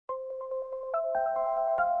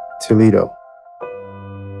Toledo.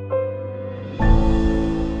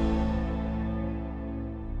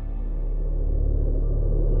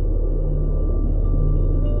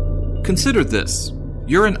 Consider this.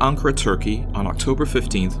 You're in Ankara, Turkey on October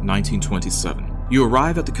 15th, 1927. You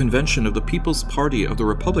arrive at the convention of the People's Party of the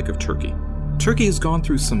Republic of Turkey. Turkey has gone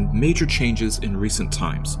through some major changes in recent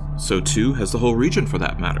times. So too has the whole region for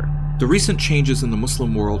that matter. The recent changes in the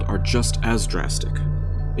Muslim world are just as drastic.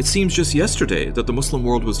 It seems just yesterday that the Muslim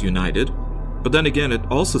world was united, but then again it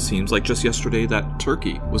also seems like just yesterday that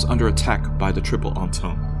Turkey was under attack by the Triple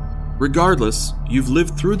Entente. Regardless, you've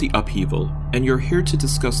lived through the upheaval, and you're here to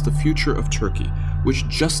discuss the future of Turkey, which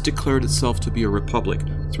just declared itself to be a republic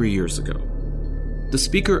 3 years ago. The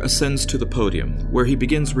speaker ascends to the podium, where he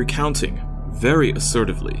begins recounting, very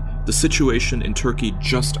assertively, the situation in Turkey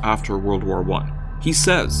just after World War I. He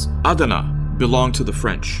says, Adana belonged to the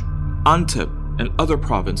French, Antep and other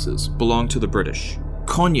provinces belong to the British,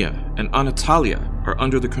 Konya and Anatolia are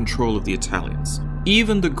under the control of the Italians.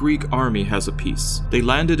 Even the Greek army has a peace. They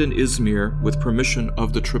landed in Izmir with permission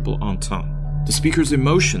of the Triple Entente. The speaker's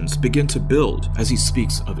emotions begin to build as he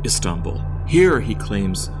speaks of Istanbul. Here, he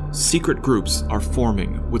claims, secret groups are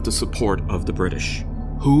forming with the support of the British.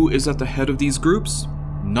 Who is at the head of these groups?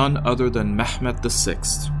 None other than Mehmed VI,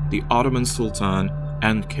 the Ottoman Sultan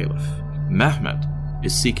and Caliph. Mehmed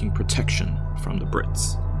is seeking protection from the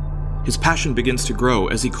Brits. His passion begins to grow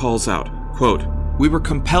as he calls out, quote, "We were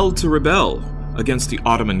compelled to rebel against the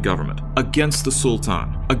Ottoman government, against the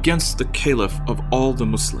Sultan, against the Caliph of all the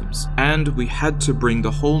Muslims, and we had to bring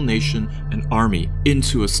the whole nation and army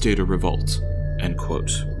into a state of revolt." End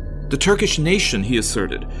quote. The Turkish nation, he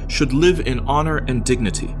asserted, should live in honor and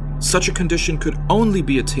dignity. Such a condition could only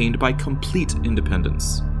be attained by complete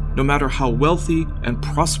independence. No matter how wealthy and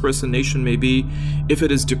prosperous a nation may be, if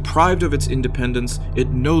it is deprived of its independence,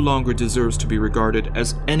 it no longer deserves to be regarded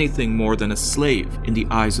as anything more than a slave in the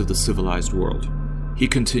eyes of the civilized world. He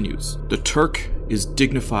continues, "The Turk is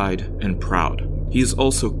dignified and proud. He is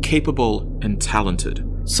also capable and talented.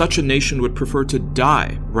 Such a nation would prefer to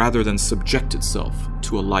die rather than subject itself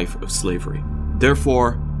to a life of slavery.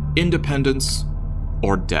 Therefore, independence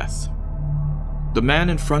or death." The man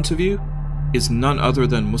in front of you is none other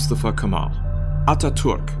than Mustafa Kemal,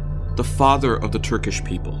 Ataturk, the father of the Turkish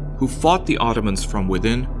people, who fought the Ottomans from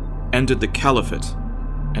within, ended the caliphate,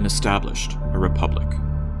 and established a republic.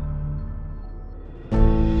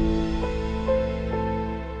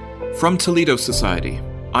 From Toledo Society,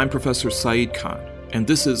 I'm Professor Saeed Khan, and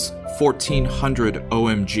this is 1400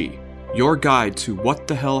 OMG, your guide to what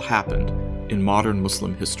the hell happened in modern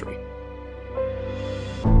Muslim history.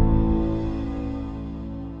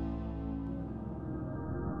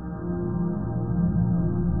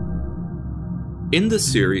 In this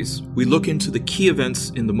series, we look into the key events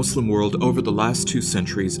in the Muslim world over the last 2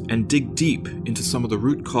 centuries and dig deep into some of the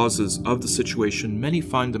root causes of the situation many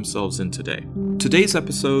find themselves in today. Today's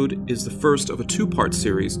episode is the first of a 2-part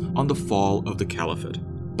series on the fall of the Caliphate.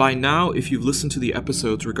 By now, if you've listened to the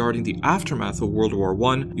episodes regarding the aftermath of World War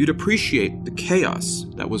I, you'd appreciate the chaos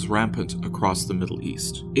that was rampant across the Middle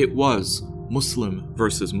East. It was Muslim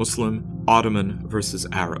versus Muslim, Ottoman versus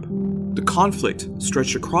Arab. The conflict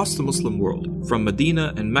stretched across the Muslim world, from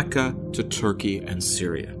Medina and Mecca to Turkey and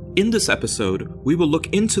Syria. In this episode, we will look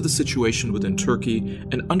into the situation within Turkey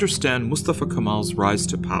and understand Mustafa Kemal's rise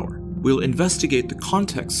to power. We'll investigate the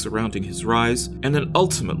context surrounding his rise, and then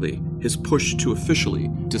ultimately his push to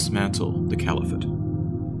officially dismantle the caliphate.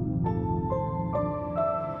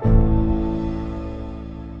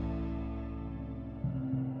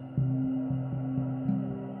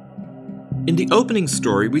 In the opening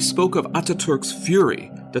story, we spoke of Ataturk's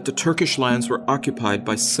fury that the Turkish lands were occupied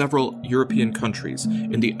by several European countries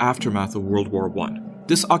in the aftermath of World War I.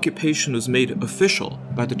 This occupation was made official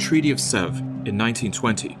by the Treaty of Sèvres in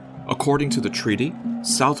 1920. According to the treaty,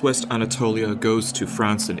 southwest Anatolia goes to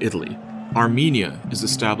France and Italy. Armenia is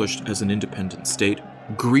established as an independent state.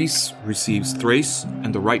 Greece receives Thrace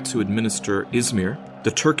and the right to administer Izmir.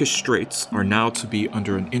 The Turkish Straits are now to be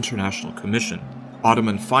under an international commission.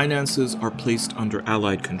 Ottoman finances are placed under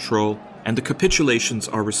Allied control, and the capitulations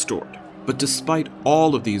are restored. But despite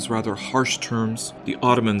all of these rather harsh terms, the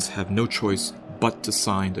Ottomans have no choice but to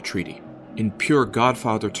sign the treaty. In pure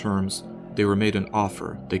Godfather terms, they were made an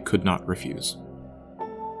offer they could not refuse.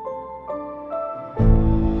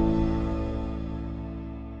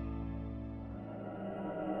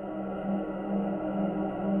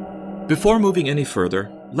 Before moving any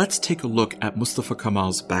further, let's take a look at Mustafa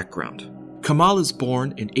Kemal's background. Kemal is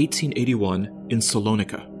born in 1881 in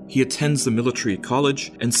Salonika. He attends the military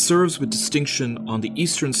college and serves with distinction on the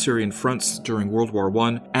Eastern Syrian fronts during World War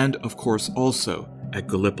I and, of course, also at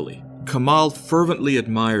Gallipoli. Kemal fervently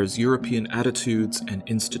admires European attitudes and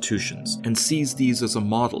institutions and sees these as a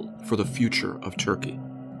model for the future of Turkey.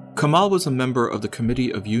 Kemal was a member of the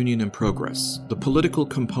Committee of Union and Progress, the political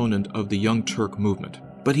component of the Young Turk movement,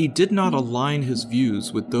 but he did not align his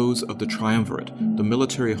views with those of the Triumvirate, the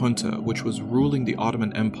military junta which was ruling the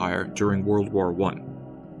Ottoman Empire during World War I.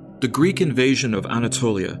 The Greek invasion of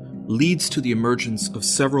Anatolia leads to the emergence of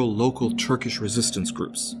several local Turkish resistance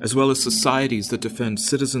groups, as well as societies that defend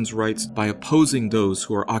citizens' rights by opposing those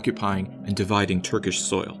who are occupying and dividing Turkish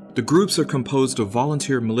soil. The groups are composed of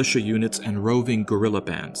volunteer militia units and roving guerrilla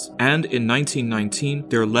bands, and in 1919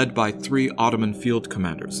 they're led by 3 Ottoman field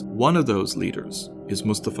commanders. One of those leaders is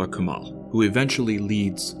Mustafa Kemal, who eventually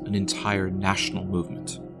leads an entire national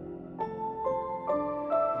movement.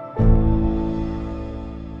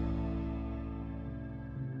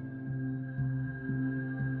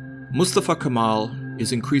 Mustafa Kemal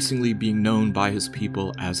is increasingly being known by his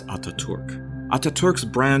people as Ataturk. Ataturk's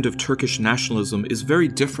brand of Turkish nationalism is very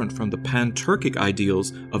different from the pan-Turkic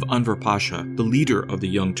ideals of Enver Pasha, the leader of the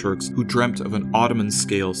Young Turks who dreamt of an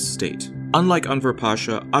Ottoman-scale state. Unlike Enver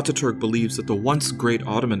Pasha, Ataturk believes that the once great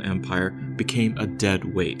Ottoman Empire became a dead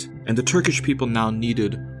weight, and the Turkish people now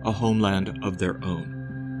needed a homeland of their own.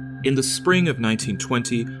 In the spring of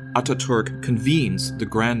 1920, Ataturk convenes the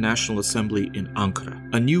Grand National Assembly in Ankara.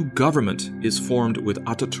 A new government is formed with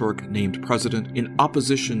Ataturk named president in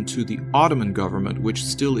opposition to the Ottoman government, which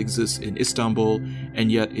still exists in Istanbul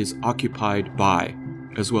and yet is occupied by,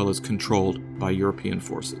 as well as controlled by, European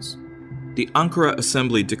forces. The Ankara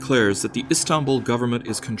Assembly declares that the Istanbul government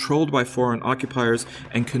is controlled by foreign occupiers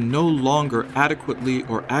and can no longer adequately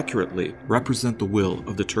or accurately represent the will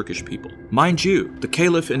of the Turkish people. Mind you, the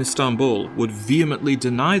Caliph in Istanbul would vehemently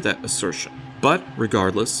deny that assertion. But,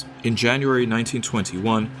 regardless, in January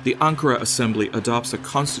 1921, the Ankara Assembly adopts a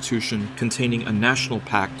constitution containing a national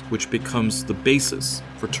pact which becomes the basis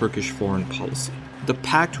for Turkish foreign policy. The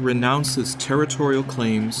pact renounces territorial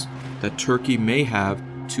claims that Turkey may have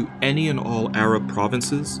to any and all Arab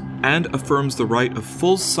provinces, and affirms the right of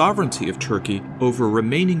full sovereignty of Turkey over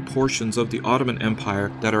remaining portions of the Ottoman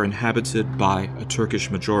Empire that are inhabited by a Turkish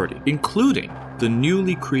majority, including the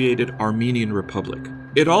newly created Armenian Republic.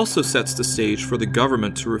 It also sets the stage for the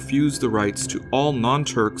government to refuse the rights to all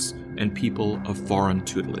non-Turks and people of foreign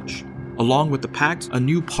tutelage. Along with the pact, a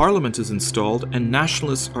new parliament is installed and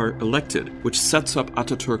nationalists are elected, which sets up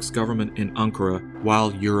Ataturk's government in Ankara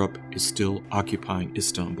while Europe is still occupying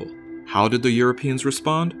Istanbul. How did the Europeans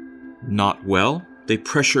respond? Not well. They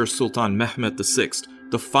pressure Sultan Mehmed VI,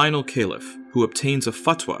 the final caliph, who obtains a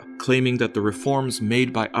fatwa claiming that the reforms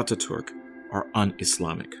made by Ataturk are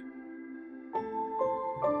un-Islamic.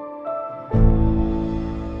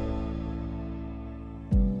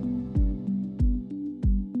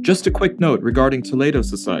 Just a quick note regarding Toledo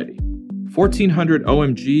Society. 1400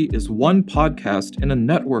 OMG is one podcast in a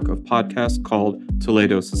network of podcasts called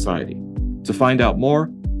Toledo Society. To find out more,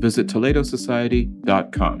 visit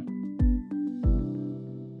toledosociety.com.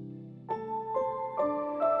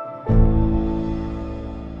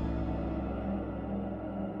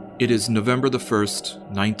 It is November the 1st,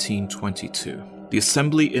 1922. The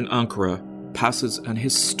Assembly in Ankara passes an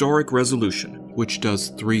historic resolution which does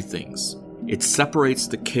 3 things. It separates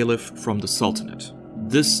the Caliph from the Sultanate.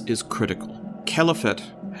 This is critical. Caliphate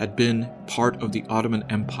had been part of the Ottoman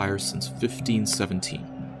Empire since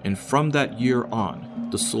 1517, and from that year on,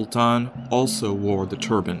 the Sultan also wore the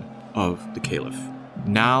turban of the Caliph.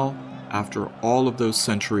 Now, after all of those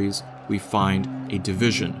centuries, we find a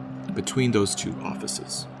division between those 2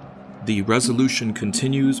 offices. The resolution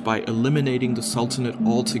continues by eliminating the Sultanate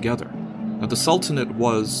altogether. Now, the Sultanate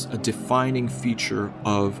was a defining feature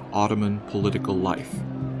of Ottoman political life.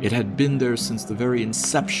 It had been there since the very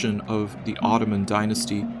inception of the Ottoman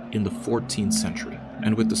dynasty in the 14th century.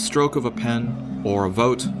 And with the stroke of a pen or a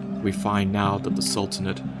vote, we find now that the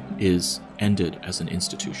Sultanate is ended as an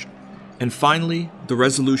institution. And finally, the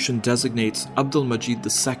resolution designates Abdülmecid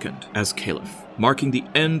II as Caliph, marking the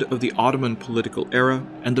end of the Ottoman political era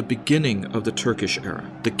and the beginning of the Turkish era.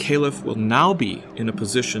 The Caliph will now be in a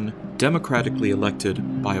position democratically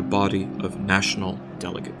elected by a body of national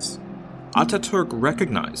delegates. Ataturk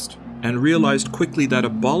recognized and realized quickly that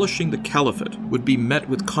abolishing the caliphate would be met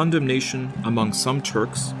with condemnation among some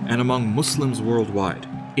Turks and among Muslims worldwide.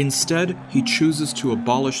 Instead, he chooses to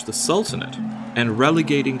abolish the Sultanate and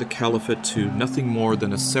relegating the caliphate to nothing more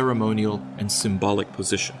than a ceremonial and symbolic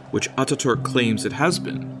position, which Ataturk claims it has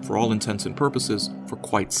been, for all intents and purposes, for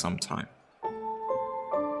quite some time.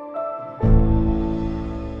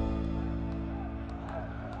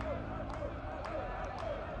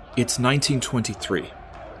 It's 1923.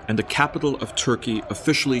 and the capital of Turkey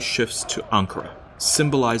officially shifts to Ankara,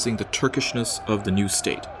 symbolizing the Turkishness of the new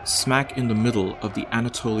state, smack in the middle of the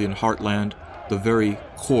Anatolian heartland, the very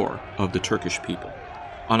core of the Turkish people.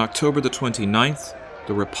 On October the 29th,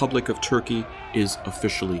 the Republic of Turkey is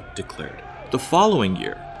officially declared. The following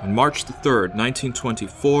year, on March the 3rd,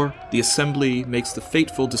 1924, the Assembly makes the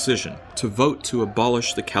fateful decision to vote to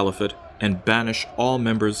abolish the Caliphate and banish all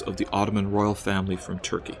members of the Ottoman royal family from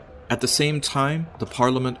Turkey. At the same time, the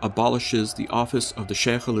parliament abolishes the office of the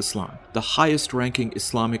Sheikh al-Islam, the highest-ranking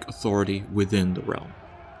Islamic authority within the realm.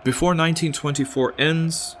 Before 1924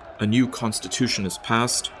 ends, a new constitution is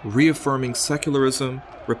passed, reaffirming secularism,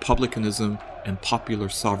 republicanism, and popular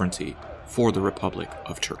sovereignty for the Republic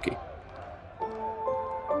of Turkey.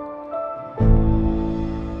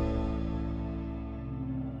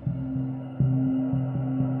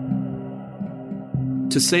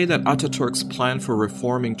 To say that Ataturk's plan for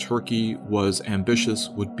reforming Turkey was ambitious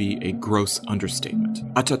would be a gross understatement.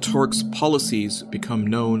 Ataturk's policies become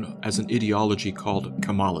known as an ideology called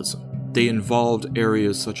Kemalism. They involved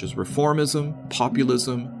areas such as reformism,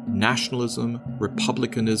 populism, nationalism,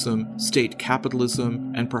 republicanism, state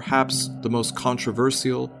capitalism, and perhaps the most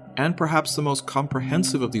controversial and perhaps the most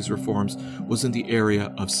comprehensive of these reforms was in the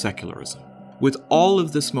area of secularism. With all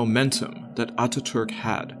of this momentum that Ataturk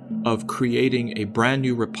had of creating a brand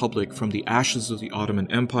new republic from the ashes of the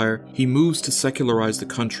Ottoman Empire, he moves to secularize the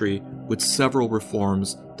country with several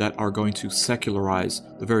reforms that are going to secularize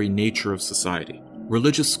the very nature of society.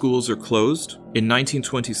 Religious schools are closed. In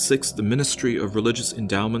 1926, the Ministry of Religious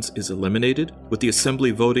Endowments is eliminated, with the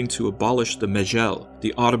Assembly voting to abolish the Mejel,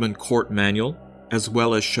 the Ottoman court manual, as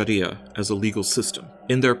well as Sharia as a legal system.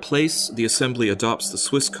 In their place, the Assembly adopts the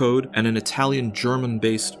Swiss Code and an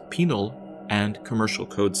Italian-German-based penal and commercial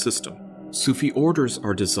code system. Sufi orders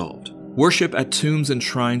are dissolved. Worship at tombs and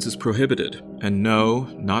shrines is prohibited, and no,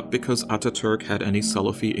 not because Ataturk had any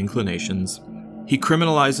Salafi inclinations. He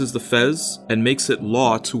criminalizes the fez and makes it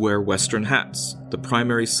law to wear Western hats, the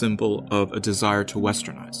primary symbol of a desire to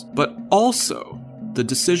Westernize. But also, the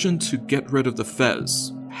decision to get rid of the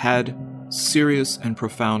fez had serious and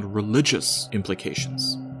profound religious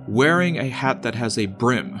implications. Wearing a hat that has a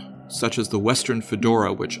brim, such as the Western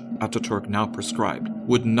fedora which Ataturk now prescribed,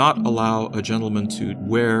 would not allow a gentleman to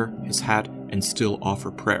wear his hat and still offer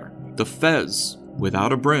prayer. The fez,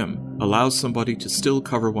 without a brim, allows somebody to still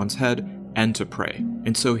cover one's head and to pray.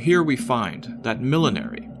 And so here we find that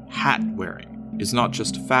millinery, hat wearing, is not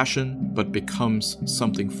just fashion, but becomes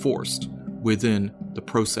something forced within the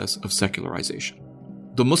process of secularization.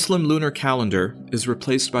 The Muslim lunar calendar is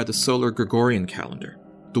replaced by the solar Gregorian calendar.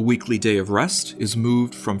 The weekly day of rest is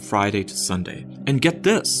moved from Friday to Sunday. And get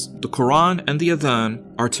this, the Quran and the Adhan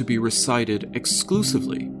are to be recited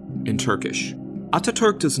exclusively in Turkish.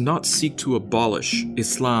 Ataturk does not seek to abolish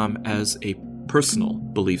Islam as a personal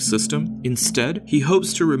belief system. Instead, he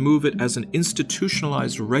hopes to remove it as an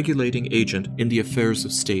institutionalized regulating agent in the affairs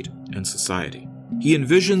of state and society. He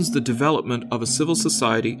envisions the development of a civil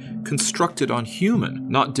society constructed on human,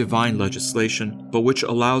 not divine legislation, but which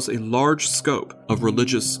allows a large scope of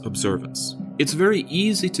religious observance. It's very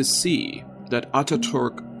easy to see that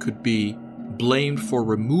Ataturk could be blamed for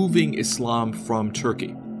removing Islam from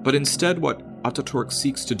Turkey. But instead, what Ataturk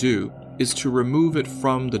seeks to do is to remove it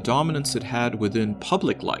from the dominance it had within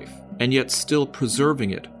public life, and yet still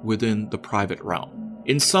preserving it within the private realm.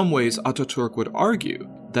 In some ways, Ataturk would argue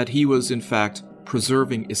that he was, in fact,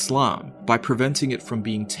 preserving Islam by preventing it from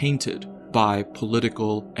being tainted by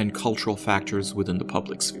political and cultural factors within the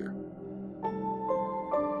public sphere.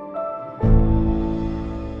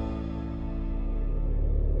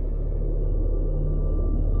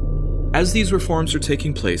 As these reforms are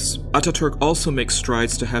taking place, Ataturk also makes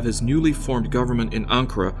strides to have his newly formed government in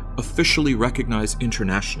Ankara officially recognized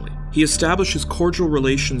internationally. He establishes cordial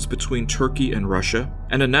relations between Turkey and Russia,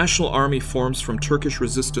 and a national army forms from Turkish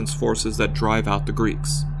resistance forces that drive out the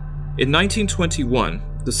Greeks. In 1921,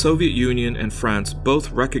 the Soviet Union and France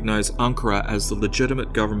both recognize Ankara as the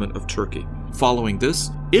legitimate government of Turkey. Following this,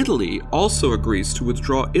 Italy also agrees to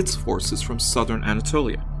withdraw its forces from southern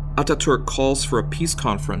Anatolia. Ataturk calls for a peace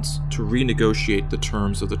conference to renegotiate the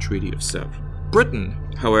terms of the Treaty of Sèvres. Britain,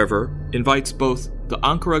 however, invites both the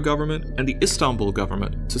Ankara government and the Istanbul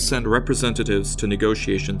government to send representatives to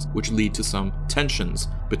negotiations which lead to some tensions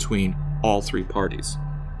between all three parties.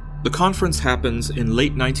 The conference happens in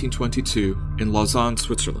late 1922 in Lausanne,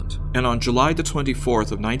 Switzerland, and on July the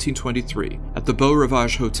 24th of 1923, at the Beau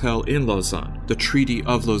Rivage Hotel in Lausanne, the Treaty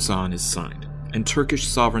of Lausanne is signed, and Turkish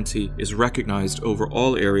sovereignty is recognized over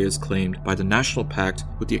all areas claimed by the National Pact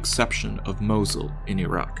with the exception of Mosul in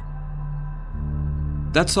Iraq.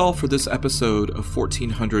 That's all for this episode of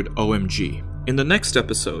 1400 OMG. In the next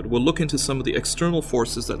episode, we'll look into some of the external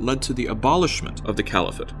forces that led to the abolishment of the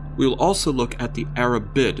caliphate. We will also look at the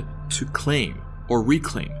Arab bid to claim or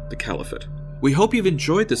reclaim the caliphate. We hope you've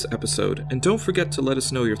enjoyed this episode, and don't forget to let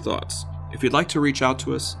us know your thoughts. If you'd like to reach out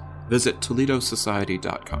to us, visit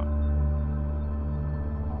ToledoSociety.com.